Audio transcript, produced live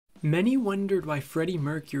Many wondered why Freddie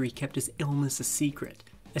Mercury kept his illness a secret,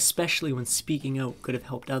 especially when speaking out could have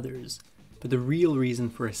helped others. But the real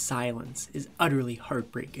reason for his silence is utterly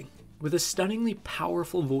heartbreaking. With a stunningly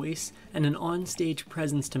powerful voice and an onstage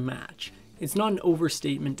presence to match, it's not an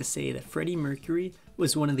overstatement to say that Freddie Mercury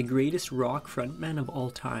was one of the greatest rock frontmen of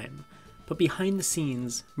all time. But behind the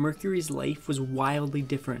scenes, Mercury's life was wildly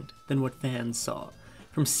different than what fans saw.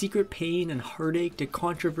 From secret pain and heartache to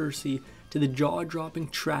controversy to the jaw-dropping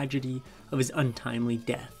tragedy of his untimely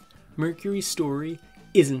death, Mercury's story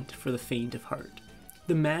isn't for the faint of heart.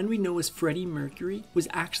 The man we know as Freddie Mercury was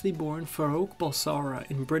actually born Farrokh Bulsara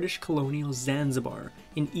in British colonial Zanzibar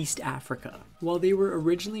in East Africa. While they were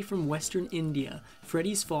originally from Western India,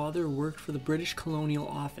 Freddie's father worked for the British Colonial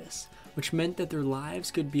Office, which meant that their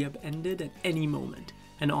lives could be upended at any moment,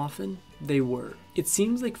 and often they were. It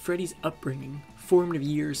seems like Freddie's upbringing, formative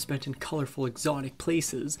years spent in colorful, exotic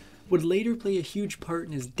places, would later play a huge part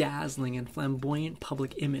in his dazzling and flamboyant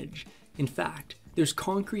public image. In fact, there's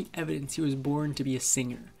concrete evidence he was born to be a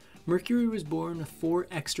singer. Mercury was born with 4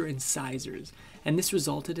 extra incisors, and this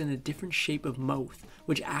resulted in a different shape of mouth,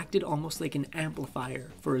 which acted almost like an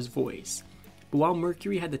amplifier for his voice. But while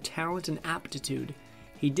Mercury had the talent and aptitude,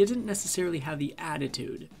 he didn't necessarily have the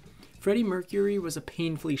attitude. Freddie Mercury was a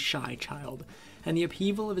painfully shy child, and the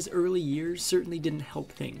upheaval of his early years certainly didn't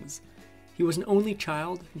help things. He was an only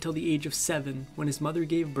child until the age of 7 when his mother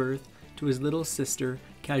gave birth to his little sister,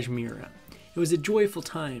 Kashmira. It was a joyful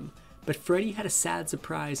time, but Freddie had a sad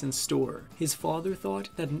surprise in store. His father thought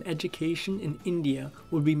that an education in India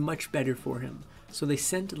would be much better for him, so they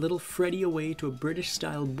sent little Freddie away to a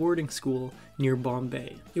British-style boarding school near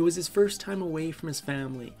Bombay. It was his first time away from his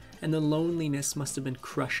family, and the loneliness must have been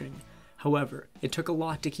crushing. However, it took a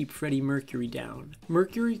lot to keep Freddie Mercury down.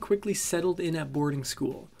 Mercury quickly settled in at boarding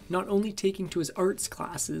school, not only taking to his arts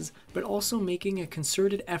classes, but also making a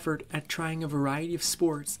concerted effort at trying a variety of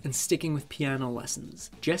sports and sticking with piano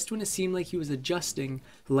lessons. Just when it seemed like he was adjusting,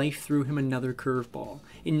 life threw him another curveball.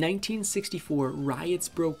 In 1964, riots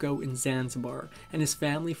broke out in Zanzibar, and his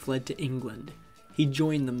family fled to England. He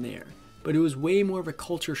joined them there, but it was way more of a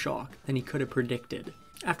culture shock than he could have predicted.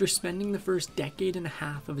 After spending the first decade and a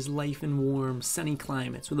half of his life in warm, sunny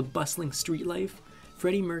climates with a bustling street life,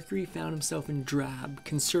 Freddie Mercury found himself in drab,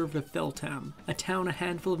 conservative Feltham, a town a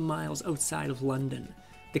handful of miles outside of London.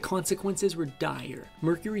 The consequences were dire.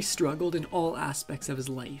 Mercury struggled in all aspects of his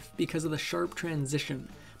life because of the sharp transition,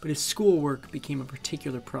 but his schoolwork became a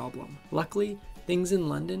particular problem. Luckily, things in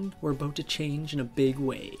London were about to change in a big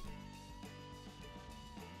way.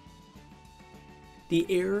 The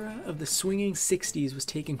era of the swinging 60s was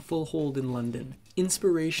taking full hold in London.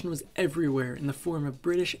 Inspiration was everywhere in the form of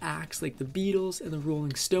British acts like the Beatles and the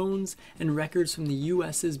Rolling Stones, and records from the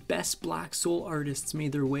US's best black soul artists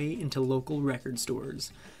made their way into local record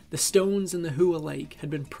stores. The Stones and the Who alike had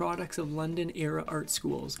been products of London-era art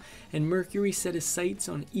schools, and Mercury set his sights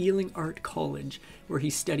on Ealing Art College, where he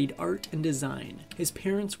studied art and design. His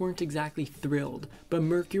parents weren't exactly thrilled, but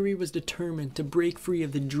Mercury was determined to break free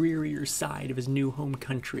of the drearier side of his new home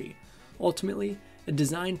country. Ultimately, a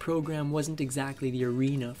design program wasn't exactly the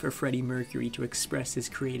arena for Freddie Mercury to express his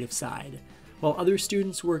creative side. While other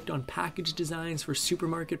students worked on package designs for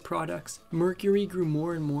supermarket products, Mercury grew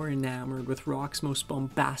more and more enamored with rock's most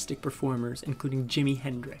bombastic performers, including Jimi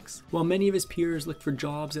Hendrix. While many of his peers looked for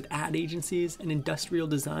jobs at ad agencies and industrial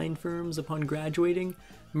design firms upon graduating,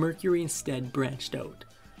 Mercury instead branched out.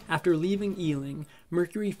 After leaving Ealing,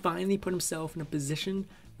 Mercury finally put himself in a position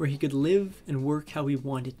where he could live and work how he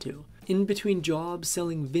wanted to. In between jobs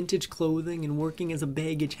selling vintage clothing and working as a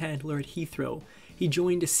baggage handler at Heathrow, he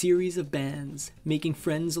joined a series of bands, making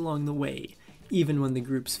friends along the way, even when the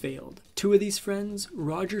groups failed. 2 of these friends,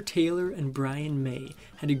 Roger Taylor and Brian May,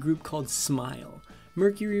 had a group called Smile.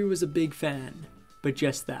 Mercury was a big fan, but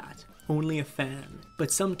just that, only a fan.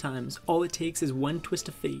 But sometimes all it takes is one twist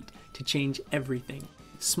of fate to change everything.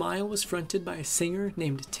 Smile was fronted by a singer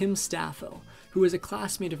named Tim Staffel, who was a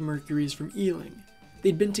classmate of Mercury's from Ealing.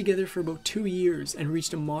 They'd been together for about 2 years and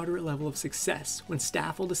reached a moderate level of success when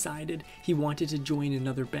Staffel decided he wanted to join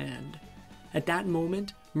another band. At that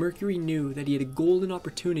moment, Mercury knew that he had a golden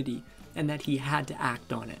opportunity and that he had to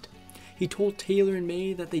act on it. He told Taylor and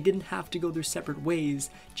May that they didn't have to go their separate ways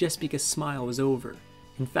just because Smile was over.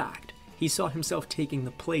 In fact, he saw himself taking the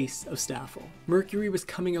place of Staffel. Mercury was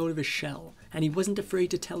coming out of his shell, and he wasn't afraid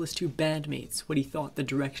to tell his 2 bandmates what he thought the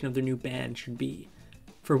direction of their new band should be.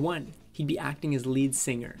 For one, he'd be acting as lead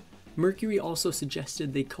singer. Mercury also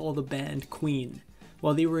suggested they call the band Queen.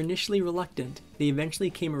 While they were initially reluctant, they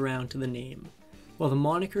eventually came around to the name. While the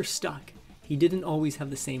moniker stuck, he didn't always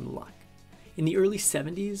have the same luck. In the early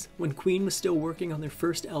 70s, when Queen was still working on their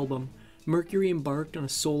first album, Mercury embarked on a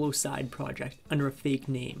solo side project under a fake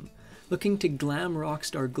name, looking to glam rock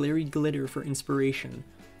star Larry Glitter for inspiration,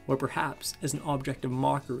 or perhaps as an object of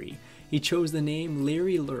mockery. He chose the name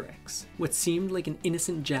Larry Lyrics. What seemed like an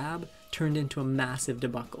innocent jab turned into a massive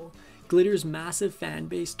debacle. Glitter's massive fan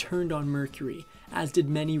base turned on Mercury, as did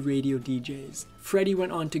many radio DJs. Freddie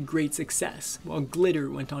went on to great success, while Glitter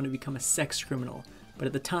went on to become a sex criminal, but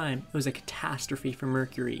at the time, it was a catastrophe for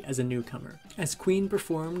Mercury as a newcomer. As Queen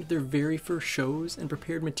performed their very first shows and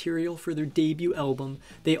prepared material for their debut album,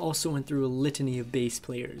 they also went through a litany of bass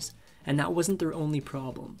players. And that wasn't their only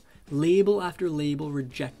problem. Label after label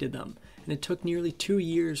rejected them, and it took nearly 2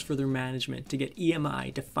 years for their management to get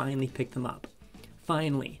EMI to finally pick them up.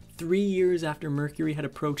 Finally, 3 years after Mercury had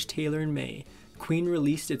approached Taylor in May, Queen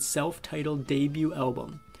released its self-titled debut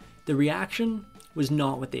album. The reaction was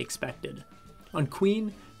not what they expected. On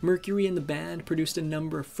Queen, Mercury and the band produced a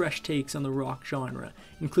number of fresh takes on the rock genre,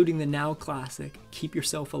 including the now classic Keep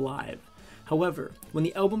Yourself Alive. However, when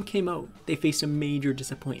the album came out, they faced a major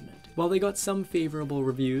disappointment. While they got some favorable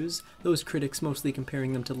reviews, those critics mostly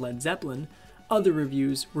comparing them to Led Zeppelin, other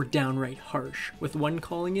reviews were downright harsh, with one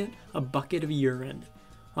calling it a bucket of urine.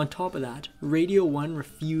 On top of that, Radio 1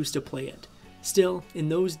 refused to play it. Still, in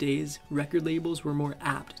those days, record labels were more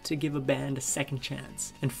apt to give a band a second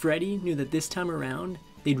chance, and Freddie knew that this time around,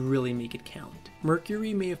 they'd really make it count.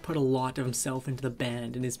 Mercury may have put a lot of himself into the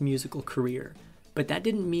band and his musical career, but that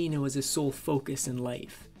didn't mean it was his sole focus in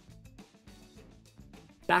life.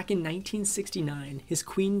 Back in 1969, his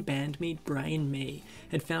Queen bandmate Brian May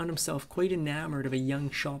had found himself quite enamored of a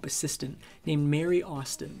young shop assistant named Mary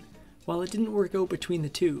Austin. While it didn't work out between the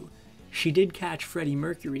two, she did catch Freddie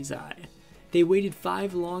Mercury's eye. They waited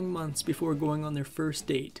 5 long months before going on their first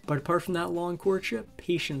date, but apart from that long courtship,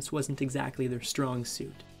 patience wasn't exactly their strong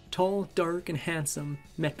suit. Tall, dark, and handsome,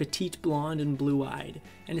 met petite blonde and blue-eyed,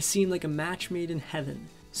 and it seemed like a match made in heaven.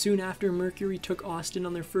 Soon after Mercury took Austin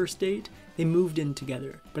on their first date, they moved in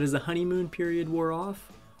together, but as the honeymoon period wore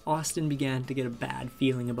off, Austin began to get a bad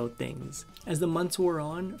feeling about things. As the months wore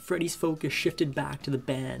on, Freddie's focus shifted back to the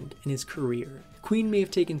band and his career. Queen may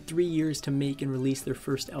have taken 3 years to make and release their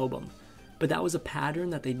first album, but that was a pattern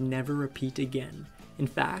that they'd never repeat again. In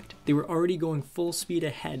fact, they were already going full speed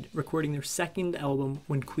ahead, recording their second album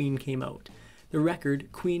when Queen came out. The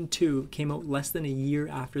record, Queen 2, came out less than a year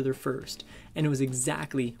after their first, and it was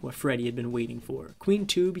exactly what Freddie had been waiting for. Queen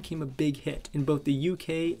 2 became a big hit in both the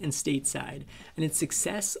UK and stateside, and its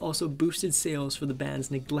success also boosted sales for the band's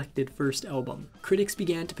neglected first album. Critics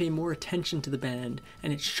began to pay more attention to the band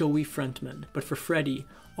and its showy frontman, but for Freddie,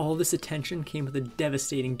 all this attention came with a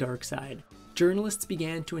devastating dark side. Journalists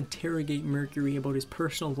began to interrogate Mercury about his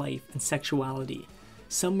personal life and sexuality.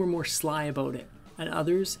 Some were more sly about it, and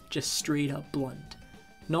others just straight up blunt.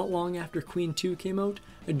 Not long after Queen 2 came out,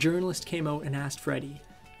 a journalist came out and asked Freddie,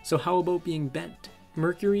 "So how about being bent?"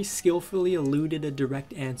 Mercury skillfully eluded a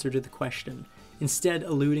direct answer to the question, instead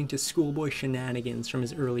alluding to schoolboy shenanigans from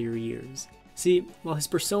his earlier years. See, while his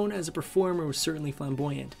persona as a performer was certainly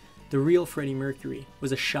flamboyant, the real Freddie Mercury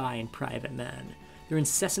was a shy and private man. Their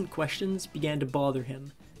incessant questions began to bother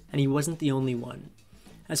him, and he wasn't the only one.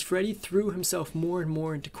 As Freddie threw himself more and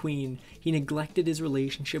more into Queen, he neglected his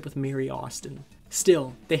relationship with Mary Austin.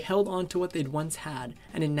 Still, they held on to what they'd once had,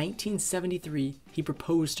 and in 1973, he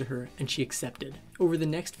proposed to her and she accepted. Over the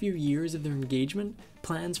next few years of their engagement,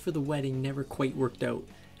 plans for the wedding never quite worked out,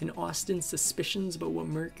 and Austin's suspicions about what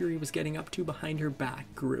Mercury was getting up to behind her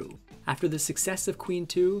back grew. After the success of Queen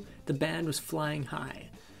 2, the band was flying high.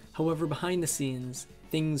 However, behind the scenes,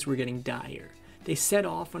 things were getting dire. They set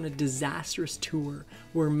off on a disastrous tour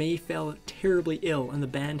where May fell terribly ill and the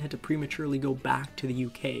band had to prematurely go back to the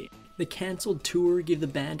UK. The cancelled tour gave the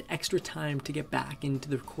band extra time to get back into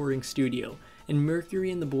the recording studio, and Mercury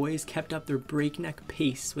and the boys kept up their breakneck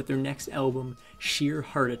pace with their next album, Sheer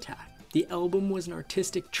Heart Attack. The album was an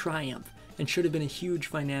artistic triumph and should have been a huge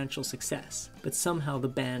financial success, but somehow the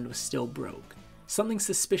band was still broke. Something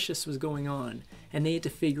suspicious was going on, and they had to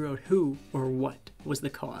figure out who or what was the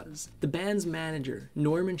cause. The band's manager,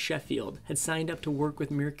 Norman Sheffield, had signed up to work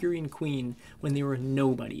with Mercury and Queen when they were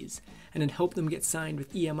nobodies, and had helped them get signed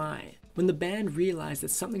with EMI. When the band realized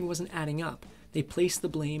that something wasn't adding up, they placed the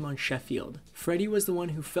blame on Sheffield. Freddie was the one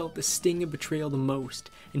who felt the sting of betrayal the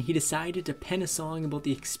most, and he decided to pen a song about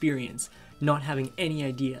the experience, not having any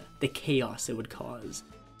idea the chaos it would cause.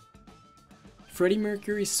 Freddie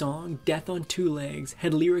Mercury's song, Death on Two Legs,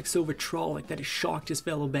 had lyrics so vitriolic that it shocked his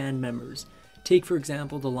fellow band members. Take for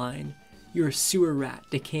example the line, "You're a sewer rat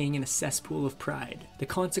decaying in a cesspool of pride." The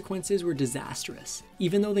consequences were disastrous.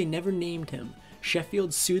 Even though they never named him,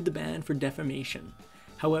 Sheffield sued the band for defamation.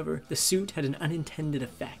 However, the suit had an unintended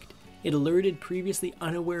effect. It alerted previously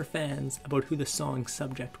unaware fans about who the song's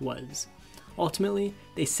subject was. Ultimately,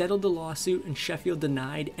 they settled the lawsuit and Sheffield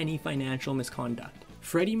denied any financial misconduct.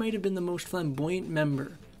 Freddie might have been the most flamboyant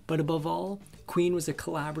member, but above all, Queen was a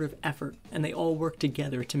collaborative effort, and they all worked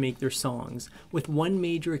together to make their songs, with one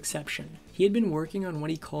major exception. He had been working on what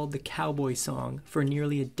he called the cowboy song for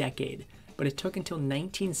nearly a decade, but it took until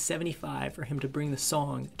 1975 for him to bring the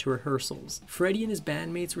song to rehearsals. Freddie and his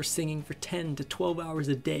bandmates were singing for 10 to 12 hours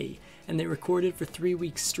a day, and they recorded for 3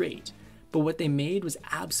 weeks straight. But what they made was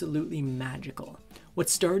absolutely magical. What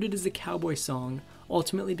started as a cowboy song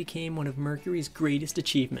ultimately became one of Mercury's greatest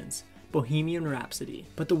achievements, Bohemian Rhapsody.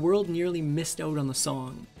 But the world nearly missed out on the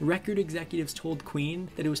song. Record executives told Queen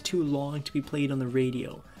that it was too long to be played on the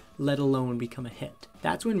radio, let alone become a hit.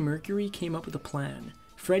 That's when Mercury came up with a plan.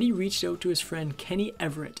 Freddie reached out to his friend Kenny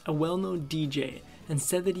Everett, a well-known DJ, and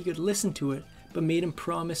said that he could listen to it, but made him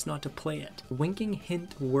promise not to play it. The winking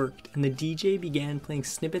hint worked, and the DJ began playing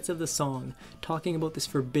snippets of the song, talking about this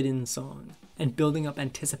forbidden song, and building up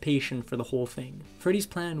anticipation for the whole thing. Freddie's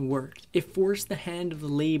plan worked. It forced the hand of the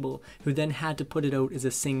label, who then had to put it out as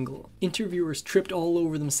a single. Interviewers tripped all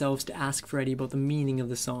over themselves to ask Freddie about the meaning of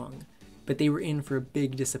the song, but they were in for a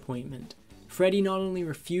big disappointment. Freddie not only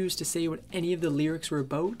refused to say what any of the lyrics were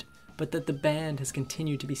about, but that the band has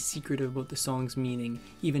continued to be secretive about the song's meaning,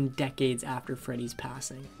 even decades after Freddie's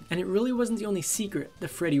passing. And it really wasn't the only secret that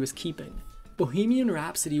Freddie was keeping. Bohemian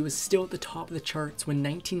Rhapsody was still at the top of the charts when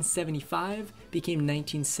 1975 became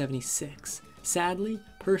 1976. Sadly,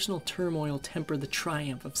 personal turmoil tempered the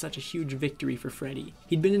triumph of such a huge victory for Freddie.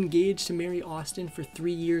 He'd been engaged to Mary Austin for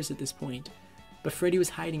 3 years at this point, but Freddie was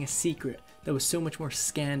hiding a secret that was so much more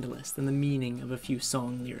scandalous than the meaning of a few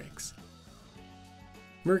song lyrics.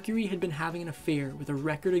 Mercury had been having an affair with a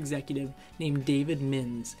record executive named David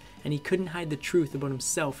Mins, and he couldn't hide the truth about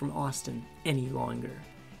himself from Austin any longer.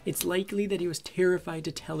 It's likely that he was terrified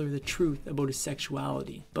to tell her the truth about his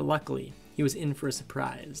sexuality, but luckily, he was in for a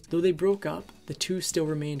surprise. Though they broke up, the two still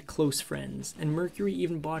remained close friends, and Mercury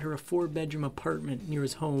even bought her a 4-bedroom apartment near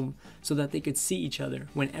his home so that they could see each other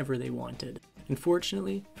whenever they wanted.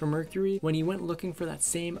 Unfortunately, for Mercury, when he went looking for that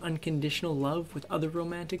same unconditional love with other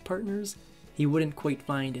romantic partners, he wouldn't quite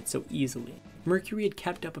find it so easily. Mercury had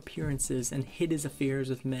kept up appearances and hid his affairs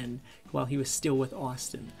with men while he was still with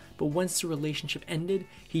Austin, but once the relationship ended,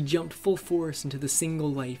 he jumped full force into the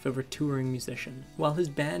single life of a touring musician. While his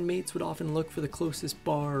bandmates would often look for the closest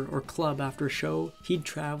bar or club after a show, he'd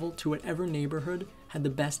travel to whatever neighborhood had the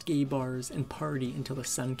best gay bars and party until the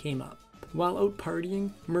sun came up. While out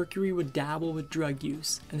partying, Mercury would dabble with drug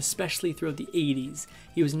use, and especially throughout the 80s,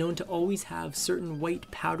 he was known to always have certain white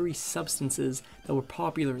powdery substances that were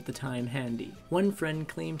popular at the time handy. One friend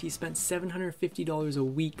claimed he spent $750 a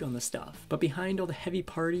week on the stuff, but behind all the heavy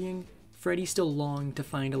partying, Freddie still longed to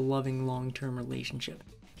find a loving long-term relationship.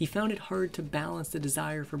 He found it hard to balance the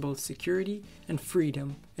desire for both security and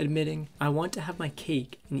freedom, admitting, "I want to have my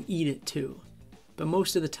cake and eat it too." But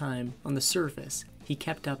most of the time, on the surface, he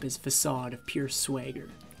kept up his facade of pure swagger.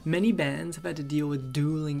 Many bands have had to deal with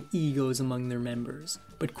dueling egos among their members,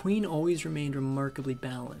 but Queen always remained remarkably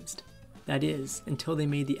balanced. That is, until they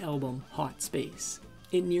made the album Hot Space.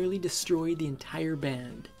 It nearly destroyed the entire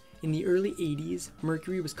band. In the early 80s,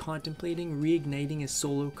 Mercury was contemplating reigniting his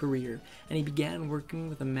solo career, and he began working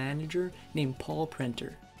with a manager named Paul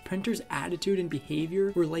Prenter. Prenter's attitude and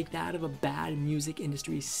behavior were like that of a bad music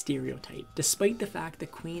industry stereotype. Despite the fact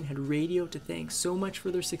that Queen had radio to thank so much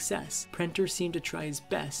for their success, Prenter seemed to try his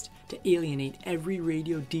best to alienate every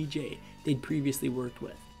radio DJ they'd previously worked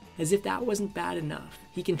with. As if that wasn't bad enough,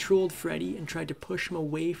 he controlled Freddie and tried to push him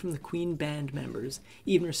away from the Queen band members,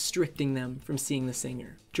 even restricting them from seeing the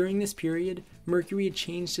singer. During this period, Mercury had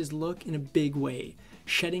changed his look in a big way,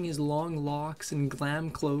 shedding his long locks and glam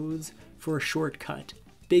clothes for a short cut,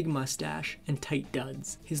 big mustache, and tight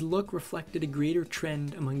duds. His look reflected a greater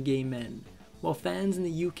trend among gay men, while fans in the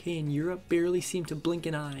UK and Europe barely seemed to blink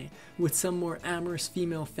an eye, with some more amorous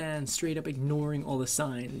female fans straight up ignoring all the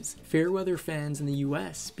signs. Fairweather fans in the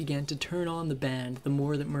US began to turn on the band the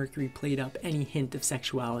more that Mercury played up any hint of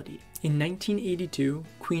sexuality. In 1982,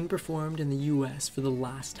 Queen performed in the US for the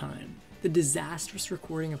last time. The disastrous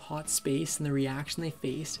recording of Hot Space and the reaction they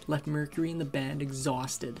faced left Mercury and the band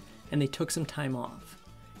exhausted, and they took some time off.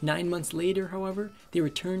 9 months later, however, they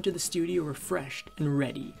returned to the studio refreshed and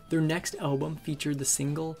ready. Their next album featured the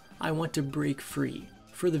single, I Want to Break Free.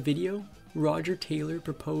 For the video, Roger Taylor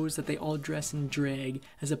proposed that they all dress in drag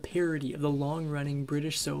as a parody of the long-running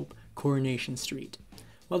British soap Coronation Street.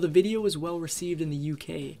 While the video was well received in the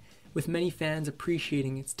UK, With many fans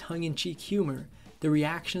appreciating its tongue-in-cheek humor, the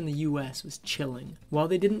reaction in the US was chilling. While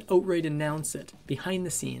they didn't outright announce it, behind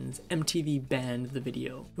the scenes, MTV banned the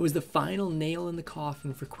video. It was the final nail in the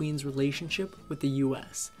coffin for Queen's relationship with the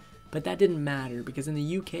US. But that didn't matter because in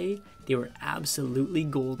the UK, they were absolutely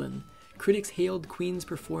golden. Critics hailed Queen's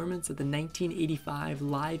performance at the 1985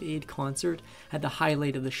 Live Aid concert as the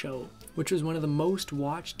highlight of the show, which was one of the most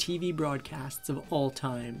watched TV broadcasts of all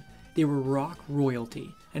time. They were rock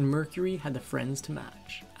royalty, and Mercury had the friends to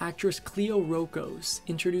match. Actress Cleo Rocos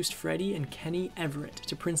introduced Freddie and Kenny Everett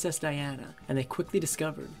to Princess Diana, and they quickly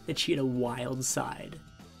discovered that she had a wild side.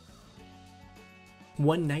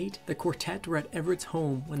 One night, the quartet were at Everett's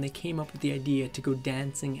home when they came up with the idea to go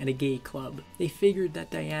dancing at a gay club. They figured that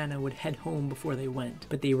Diana would head home before they went,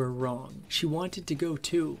 but they were wrong. She wanted to go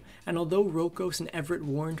too, and although Rocos and Everett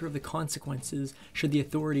warned her of the consequences should the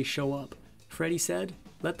authorities show up, Freddie said,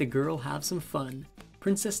 "Let the girl have some fun."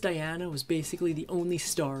 Princess Diana was basically the only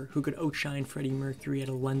star who could outshine Freddie Mercury at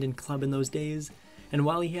a London club in those days, and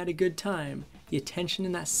while he had a good time, the attention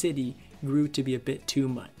in that city grew to be a bit too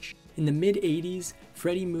much. In the mid-80s,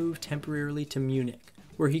 Freddie moved temporarily to Munich,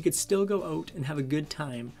 where he could still go out and have a good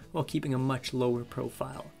time while keeping a much lower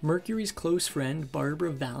profile. Mercury's close friend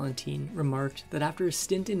Barbara Valentine remarked that after a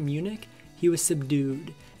stint in Munich, he was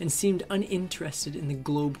subdued and seemed uninterested in the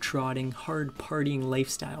globe-trotting, hard-partying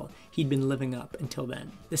lifestyle he'd been living up until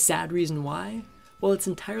then. The sad reason why? Well, it's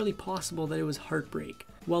entirely possible that it was heartbreak.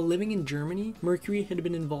 While living in Germany, Mercury had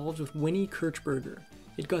been involved with Winnie Kirchberger.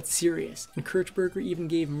 It got serious, and Kirchberger even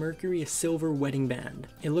gave Mercury a silver wedding band.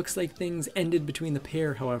 It looks like things ended between the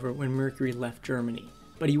pair, however, when Mercury left Germany.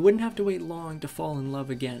 But he wouldn't have to wait long to fall in love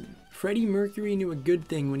again. Freddie Mercury knew a good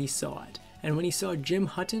thing when he saw it, and when he saw Jim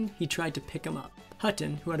Hutton, he tried to pick him up.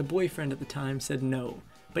 Hutton, who had a boyfriend at the time, said no.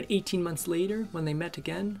 But 18 months later, when they met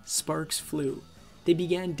again, sparks flew. They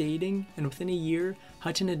began dating, and within a year,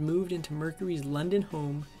 Hutton had moved into Mercury's London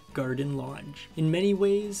home, Garden Lodge. In many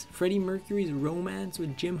ways, Freddie Mercury's romance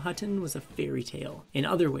with Jim Hutton was a fairy tale. In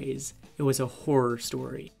other ways, it was a horror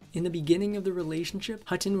story. In the beginning of the relationship,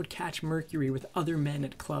 Hutton would catch Mercury with other men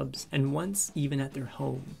at clubs, and once even at their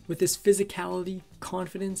home. With his physicality,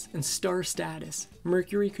 confidence, and star status,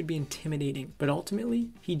 Mercury could be intimidating, but ultimately,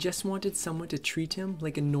 he just wanted someone to treat him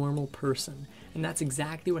like a normal person, and that's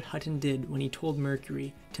exactly what Hutton did when he told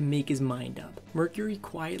Mercury to make his mind up. Mercury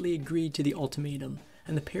quietly agreed to the ultimatum,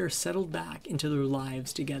 and the pair settled back into their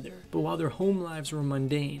lives together. But while their home lives were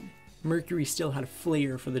mundane, Mercury still had a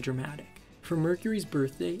flair for the dramatic. For Mercury's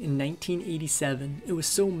birthday in 1987, it was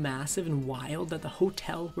so massive and wild that the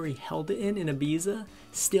hotel where he held it in Ibiza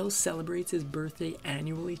still celebrates his birthday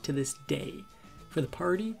annually to this day. For the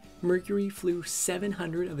party, Mercury flew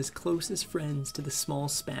 700 of his closest friends to the small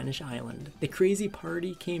Spanish island. The crazy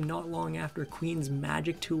party came not long after Queen's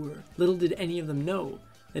Magic Tour. Little did any of them know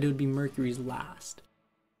that it would be Mercury's last.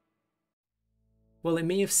 While it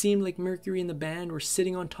may have seemed like Mercury and the band were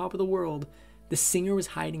sitting on top of the world, the singer was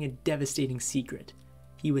hiding a devastating secret.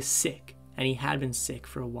 He was sick, and he had been sick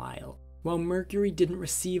for a while. While Mercury didn't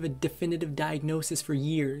receive a definitive diagnosis for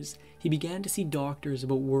years, he began to see doctors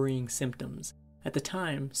about worrying symptoms. At the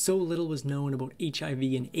time, so little was known about HIV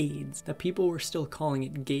and AIDS that people were still calling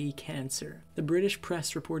it gay cancer. The British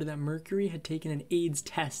press reported that Mercury had taken an AIDS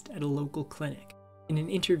test at a local clinic. In an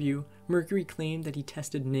interview, Mercury claimed that he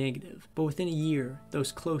tested negative, but within a year,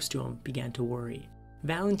 those close to him began to worry.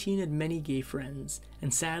 Valentine had many gay friends,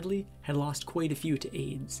 and sadly, had lost quite a few to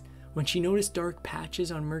AIDS. When she noticed dark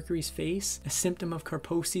patches on Mercury's face, a symptom of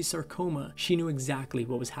Kaposi's sarcoma, she knew exactly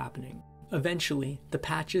what was happening. Eventually, the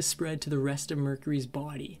patches spread to the rest of Mercury's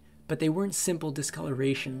body, but they weren't simple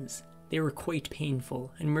discolorations. They were quite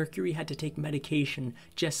painful, and Mercury had to take medication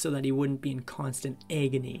just so that he wouldn't be in constant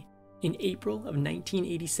agony. In April of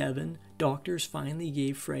 1987, doctors finally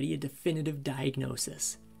gave Freddie a definitive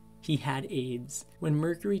diagnosis. He had AIDS. When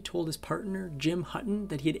Mercury told his partner, Jim Hutton,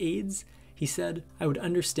 that he had AIDS, he said, "I would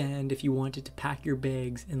understand if you wanted to pack your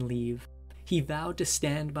bags and leave." He vowed to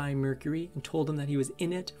stand by Mercury and told him that he was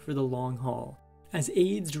in it for the long haul. As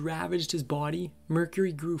AIDS ravaged his body,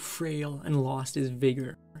 Mercury grew frail and lost his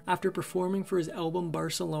vigor. After performing for his album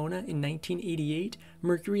Barcelona in 1988,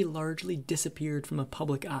 Mercury largely disappeared from the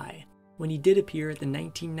public eye. When he did appear at the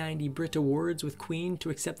 1990 Brit Awards with Queen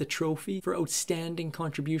to accept the trophy for outstanding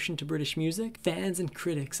contribution to British music, fans and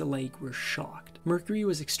critics alike were shocked. Mercury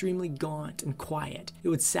was extremely gaunt and quiet. It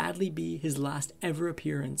would sadly be his last ever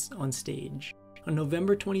appearance on stage. On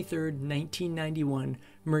November 23, 1991,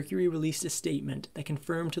 Mercury released a statement that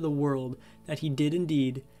confirmed to the world that he did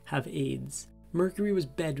indeed have AIDS. Mercury was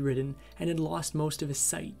bedridden and had lost most of his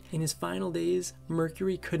sight. In his final days,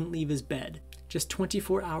 Mercury couldn't leave his bed. Just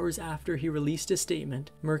 24 hours after he released a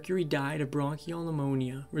statement, Mercury died of bronchial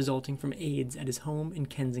pneumonia resulting from AIDS at his home in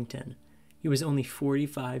Kensington. He was only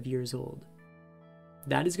 45 years old.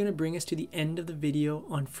 That is going to bring us to the end of the video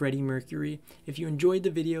on Freddie Mercury. If you enjoyed the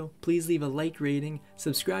video, please leave a like rating,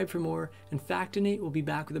 subscribe for more, and Factinate will be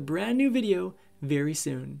back with a brand new video very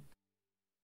soon.